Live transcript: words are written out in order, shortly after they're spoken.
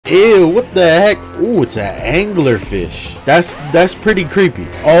Ew, what the heck? Ooh, it's an anglerfish. That's pretty creepy.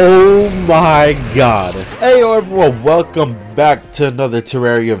 Oh my god. Hey everyone, welcome back to another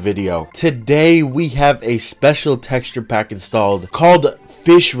Terraria video. Today we have a special texture pack installed called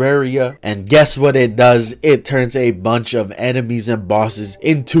Terraria, and guess what it does? It turns a bunch of enemies and bosses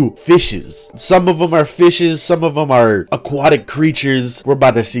into fishes. Some of them are fishes, some of them are aquatic creatures. We're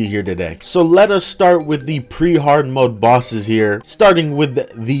about to see here today. So let us start with the pre-hard mode bosses here, starting with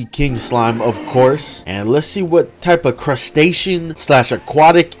the king slime, of course, and let's see what type of crustacean slash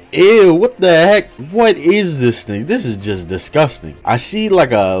aquatic. Ew, what the heck? What is this thing? This is just disgusting. I see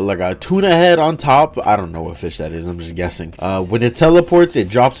like a tuna head on top. I don't know what fish that is. I'm just guessing. When it teleports, it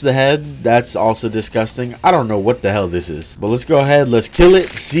drops the head. That's also disgusting. I don't know what the hell this is. But let's go ahead. Let's kill it.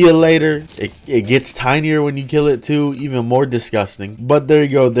 See you later. It gets tinier when you kill it too. Even more disgusting. But there you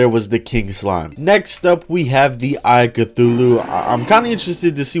go. There was the king slime. Next up, we have the Eye Cthulhu. I'm kind of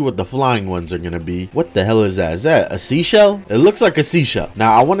interested to see what the flying ones are going to be. What the hell is that? Is that a seashell? It looks like a seashell.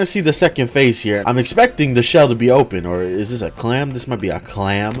 Now, I want to see the second phase here. I'm expecting the shell to be open, or is this a clam? This might be a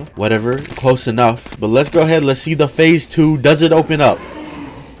clam. Whatever, close enough. But let's go ahead. Let's see the phase 2. Does it open up?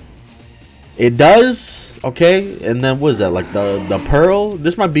 It does. Okay, and then what is that, like the pearl?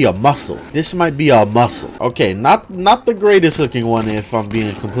 This might be a mussel. This might be a mussel. Okay, not the greatest looking one, if I'm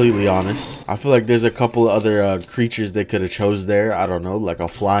being completely honest. I feel like there's a couple other creatures they could have chose there. I don't know, like a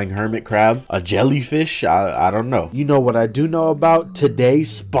flying hermit crab, a jellyfish. I don't know. You know what I do know about today's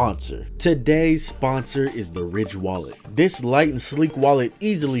sponsor? Today's sponsor is the Ridge Wallet. This light and sleek wallet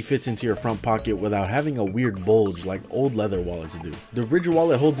easily fits into your front pocket without having a weird bulge like old leather wallets do. The Ridge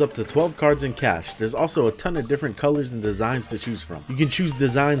Wallet holds up to 12 cards in cash. There's also a ton of different colors and designs to choose from. You can choose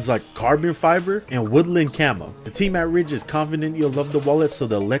designs like carbon fiber and woodland camo. The team at Ridge is confident you'll love the wallet, so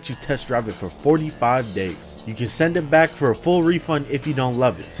they'll let you test drive it for 45 days. You can send it back for a full refund if you don't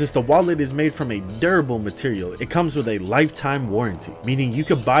love it. Since the wallet is made from a durable material, it comes with a lifetime warranty, meaning you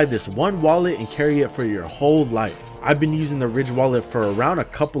could buy this one wallet and carry it for your whole life. I've been using the Ridge Wallet for around a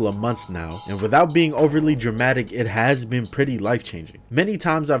couple of months now, and without being overly dramatic, it has been pretty life-changing. Many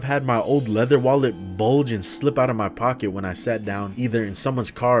times I've had my old leather wallet bulge and slip out of my pocket when I sat down either in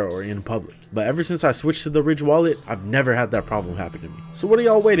someone's car or in public. But ever since I switched to the Ridge Wallet, I've never had that problem happen to me. So what are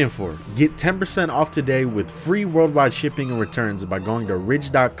y'all waiting for? Get 10% off today with free worldwide shipping and returns by going to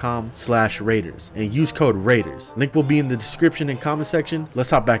ridge.com/raiders and use code RAIDERS. Link will be in the description and comment section. Let's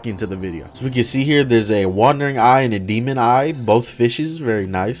hop back into the video. So we can see here there's a wandering eye and a demon eye, both fishes. Very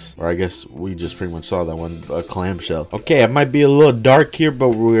nice. Or I guess we just pretty much saw that one, a clamshell. Okay, it might be a little dark here,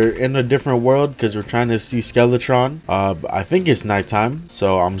 but we're in a different world because we're trying to see Skeletron. I think it's nighttime,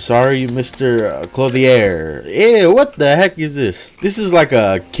 so I'm sorry, Mr. Clothier. Ew, what the heck is this? This is like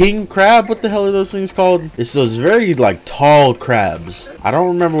a king crab. What the hell are those things called? It's those very like tall crabs. I don't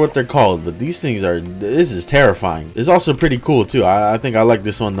remember what they're called, but these things are, this is terrifying. It's also pretty cool too. I think I like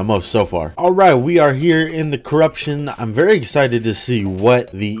this one the most so far. All right, we are here in the corruption. I'm very excited to see what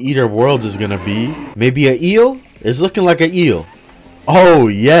the Eater of Worlds is gonna be. Maybe an eel? It's looking like an eel. Oh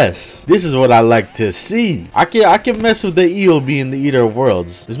yes, this is what I like to see. I can mess with the eel being the Eater of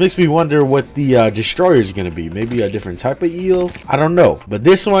Worlds. This makes me wonder what the destroyer is gonna be. Maybe a different type of eel. I don't know, but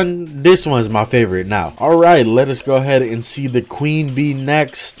this one's my favorite now. All right, let us go ahead and see the queen bee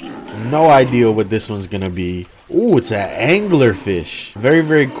next. No idea what this one's gonna be. Ooh, it's an anglerfish.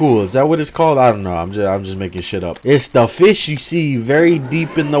 Very cool. Is that what it's called? I don't know. I'm just making shit up. It's the fish you see very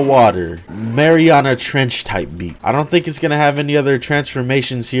deep in the water. Mariana Trench type beak. I don't think it's gonna have any other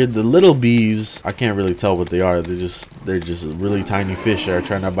transformations here. The little bees, I can't really tell what they are. They're just really tiny fish that are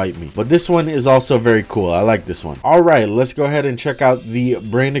trying to bite me. But this one is also very cool. I like this one. All right, let's go ahead and check out the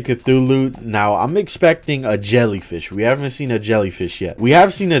Brain of Cthulhu. Now, I'm expecting a jellyfish. We haven't seen a jellyfish yet. We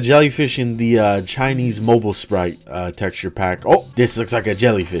have seen a jellyfish in the Chinese mobile sprite texture pack. Oh, this looks like a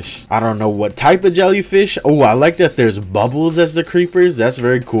jellyfish. I don't know what type of jellyfish. Oh, I like that there's bubbles as the creepers. That's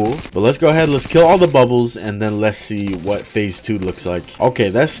very cool. But let's go ahead, let's kill all the bubbles, and then let's see what phase 2 looks like. Okay,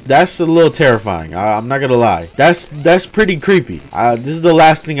 that's a little terrifying. I'm not gonna lie. That's pretty creepy. This is the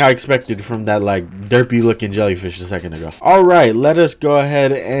last thing I expected from that like derpy looking jellyfish a second ago. All right, let us go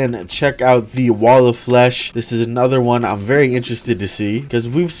ahead and check out the wall of flesh. This is another one I'm very interested to see because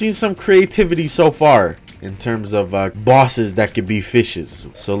we've seen some creativity so far. in terms of bosses that could be fishes.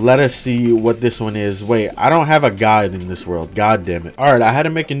 So let us see what this one is. Wait, I don't have a guide in this world. God damn it. All right, I had to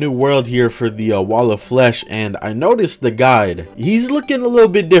make a new world here for the wall of flesh, and I noticed the guide. He's looking a little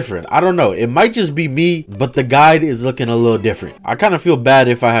bit different. I don't know. It might just be me, but the guide is looking a little different. I kind of feel bad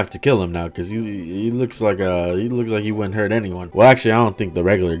if I have to kill him now, because he looks like he wouldn't hurt anyone. Well, actually, I don't think the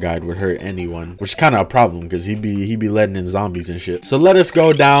regular guide would hurt anyone, which is kind of a problem because he'd be letting in zombies and shit. So let us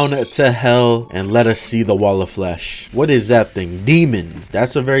go down to hell and let us see the wall of flesh. What is that thing? Demon.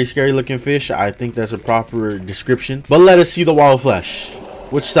 That's a very scary looking fish. I think that's a proper description. But let us see the wall of flesh.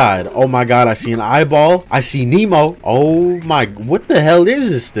 Which side? Oh my god, I see an eyeball. I see Nemo. Oh my, what the hell is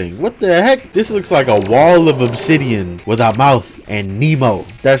this thing? What the heck? This looks like a wall of obsidian with a mouth and Nemo.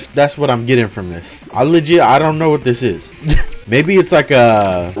 That's what I'm getting from this. I don't know what this is. Maybe it's like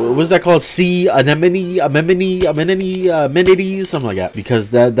a, what's that called? Sea anemone, amenities, something like that. Because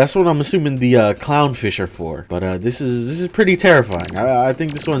that's what I'm assuming the clownfish are for. But this is pretty terrifying. I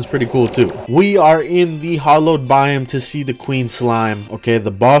think this one's pretty cool too. We are in the hollowed biome to see the queen slime. Okay,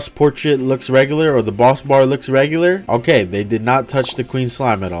 the boss portrait looks regular, or the boss bar looks regular. Okay, they did not touch the queen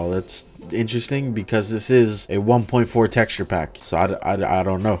slime at all. That's interesting because this is a 1.4 texture pack, so I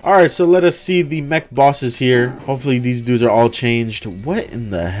don't know. All right, so let us see the mech bosses here. Hopefully these dudes are all changed. What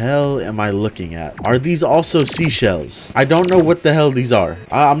in the hell am I looking at? Are these also seashells? I don't know what the hell these are.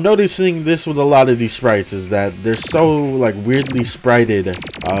 I'm noticing this with a lot of these sprites, is that they're so like weirdly sprited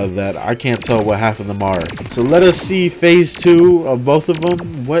that I can't tell what half of them are. So let us see phase 2 of both of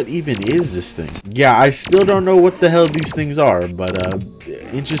them. What even is this thing? Yeah, I still don't know what the hell these things are, but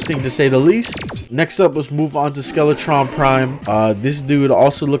interesting to say the least. Next up, let's move on to Skeletron Prime. This dude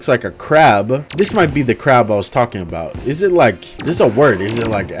also looks like a crab. This might be the crab I was talking about. Is it like, this is a word, is it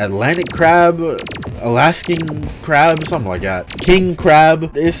like Atlantic crab, Alaskan crab, something like that? King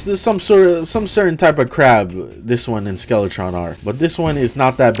crab. It's some certain type of crab this one and Skeletron are, but this one is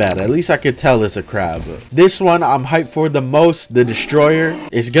not that bad. At least I could tell it's a crab. This one I'm hyped for the most, the Destroyer.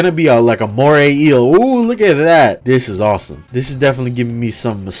 It's gonna be like a moray eel. Ooh, look at that. This is awesome. This is definitely giving me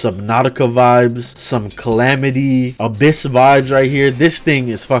some Subnautica vibes, some Calamity Abyss vibes right here. This thing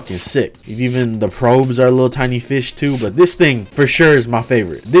is fucking sick. Even the probes are little tiny fish too, but this thing for sure is my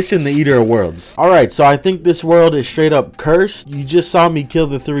favorite. This and the Eater of Worlds. All right, so I think this world is straight up cursed. You just saw me kill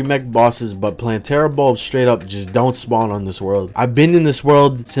the 3 mech bosses, but Plantera bulbs straight up just don't spawn on this world. I've been in this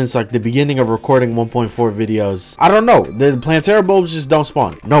world since like the beginning of recording 1.4 videos. I don't know, the Plantera bulbs just don't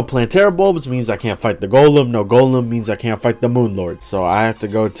spawn. No Plantera bulbs means I can't fight the golem. No golem means I can't fight the moon lord. So I have to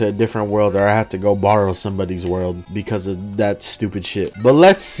go to a different world, or I have to go borrow somebody's world because of that stupid shit. But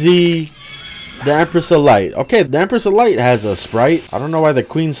let's see the Empress of Light. Okay, the Empress of Light has a sprite. I don't know why the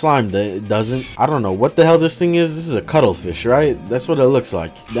Queen Slime doesn't. I don't know what the hell this thing is. This is a cuttlefish, right? That's what it looks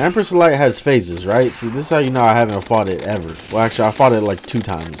like. The Empress of Light has phases, right? See, this is how you know I haven't fought it ever. Well, actually, I fought it like 2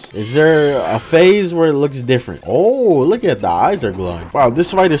 times. Is there a phase where it looks different? Oh, look at the eyes are glowing. Wow, this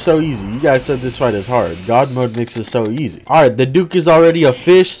fight is so easy. You guys said this fight is hard. God mode makes it so easy. All right, the Duke is already a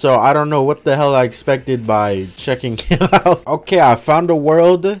fish, so I don't know what the hell I expected by checking him out. Okay, I found a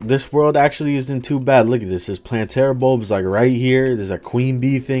world. This world actually isn't too bad. Look at this. There's Plantera bulbs like right here. There's a queen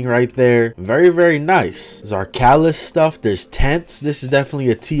bee thing right there. Very, very nice. There's Arcalis stuff. There's tents. This is definitely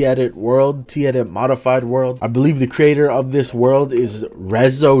a T-edit world, T-edit modified world. I believe the creator of this world is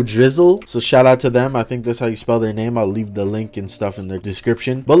Rezo Drizzle, so shout out to them. I think that's how you spell their name. I'll leave the link and stuff in the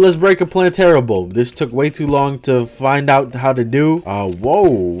description. But let's break a Plantera bulb. This took way too long to find out how to do. Whoa,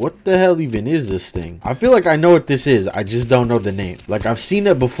 what the hell even is this thing? I feel like I know what this is. I just don't know the name. Like, I've seen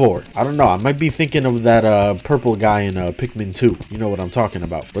it before. I don't know. I might be thinking of that purple guy in Pikmin 2. You know what I'm talking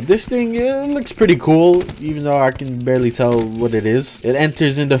about. But this thing, it looks pretty cool, even though I can barely tell what it is. It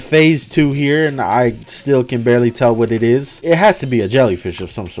enters into phase 2 here, and I still can barely tell what it is. It has to be a jellyfish of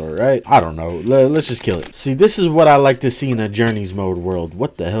some sort, right? I don't know. Let's just kill it. See, this is what I like to see in a Journeys mode world.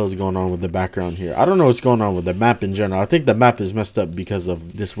 What the hell is going on with the background here? I don't know what's going on with the map in general. I think the map is messed up because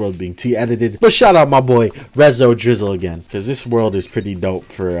of this world being T-edited. But shout out my boy Rezo Drizzle again, because this world is pretty dope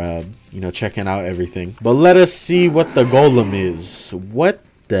for you know, checking out everything. But let us see what the golem is. What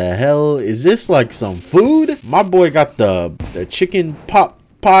the hell is this? Like some food? My boy got the chicken pot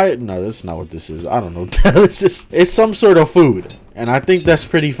pie. No, that's not what this is. I don't know. It's some sort of food, and I think that's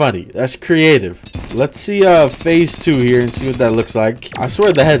pretty funny. That's creative. Let's see phase 2 here and see what that looks like. I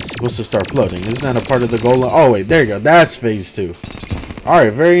swear the head's supposed to start floating. Isn't that a part of the golem? Oh wait, there you go. That's phase 2. All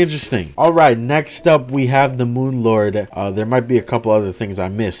right, very interesting. All right, next up we have the Moon Lord. There might be a couple other things I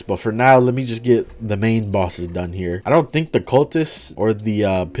missed, but for now, let me just get the main bosses done here. I don't think the cultists or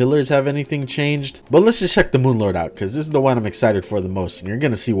the pillars have anything changed, but let's just check the Moon Lord out because this is the one I'm excited for the most, and you're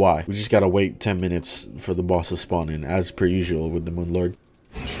gonna see why. We just gotta wait 10 minutes for the boss to spawn in, as per usual with the Moon Lord.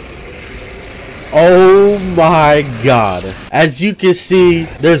 Oh my god. As you can see,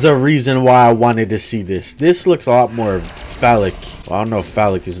 there's a reason why I wanted to see this. This looks a lot more phallic. Well, I don't know if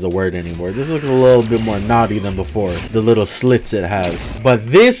phallic is the word anymore. This looks a little bit more naughty than before. The little slits it has. But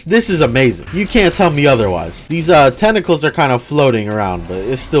this is amazing. You can't tell me otherwise. These tentacles are kind of floating around, but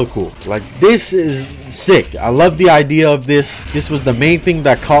it's still cool. Like, this is sick. I love the idea of this. This was the main thing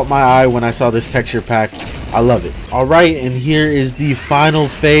that caught my eye when I saw this texture pack. I love it. All right, and here is the final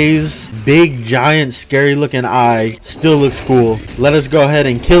phase. Big, giant, scary looking eye. Still looks cool. Let us go ahead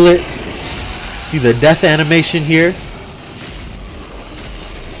and kill it. See the death animation here.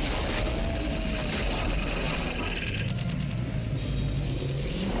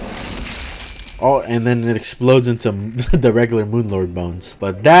 Oh, and then it explodes into the regular Moonlord bones.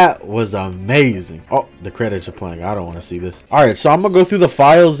 But that was amazing. Oh, the credits are playing. I don't want to see this. All right, so I'm going to go through the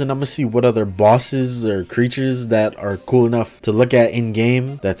files and I'm going to see what other bosses or creatures that are cool enough to look at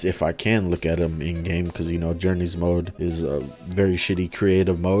in-game. That's if I can look at them in-game because, you know, Journeys mode is a very shitty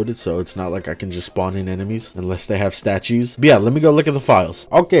creative mode. So it's not like I can just spawn in enemies unless they have statues. But yeah, let me go look at the files.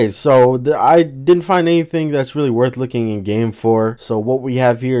 Okay, so I didn't find anything that's really worth looking in-game for. So what we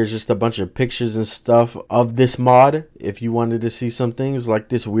have here is just a bunch of pictures and stuff of this mod if you wanted to see some things like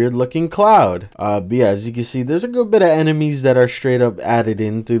this weird looking cloud. But yeah, as you can see, there's a good bit of enemies that are straight up added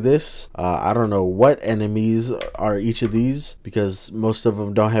into this. I don't know what enemies are each of these because most of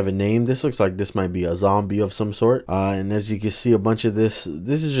them don't have a name. This looks like this might be a zombie of some sort. And as you can see, a bunch of this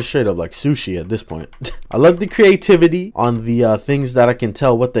is just straight up like sushi at this point. I love the creativity on the things that I can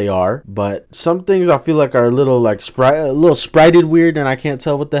tell what they are, but some things I feel like are a little like sprited weird and I can't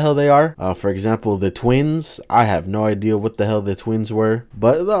tell what the hell they are. For example, the twins, I have no idea what the hell the twins were,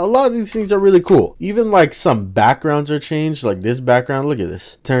 but a lot of these things are really cool. Even like some backgrounds are changed, like this background, look at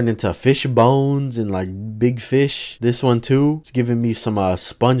this, turned into fish bones and like big fish. This one too, it's giving me some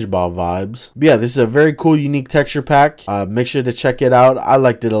SpongeBob vibes. But yeah, this is a very cool, unique texture pack. Make sure to check it out. I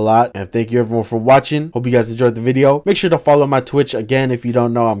liked it a lot, and thank you everyone for watching. Hope you guys enjoyed the video. Make sure to follow my Twitch. Again, if you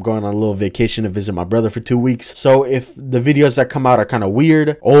don't know, I'm going on a little vacation to visit my brother for 2 weeks, so if the videos that come out are kind of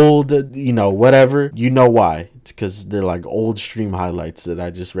weird, old, you know, whatever, you know why. It's because they're like old stream highlights that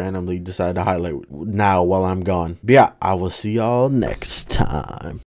I just randomly decided to highlight now while I'm gone. But yeah, I will see y'all next time.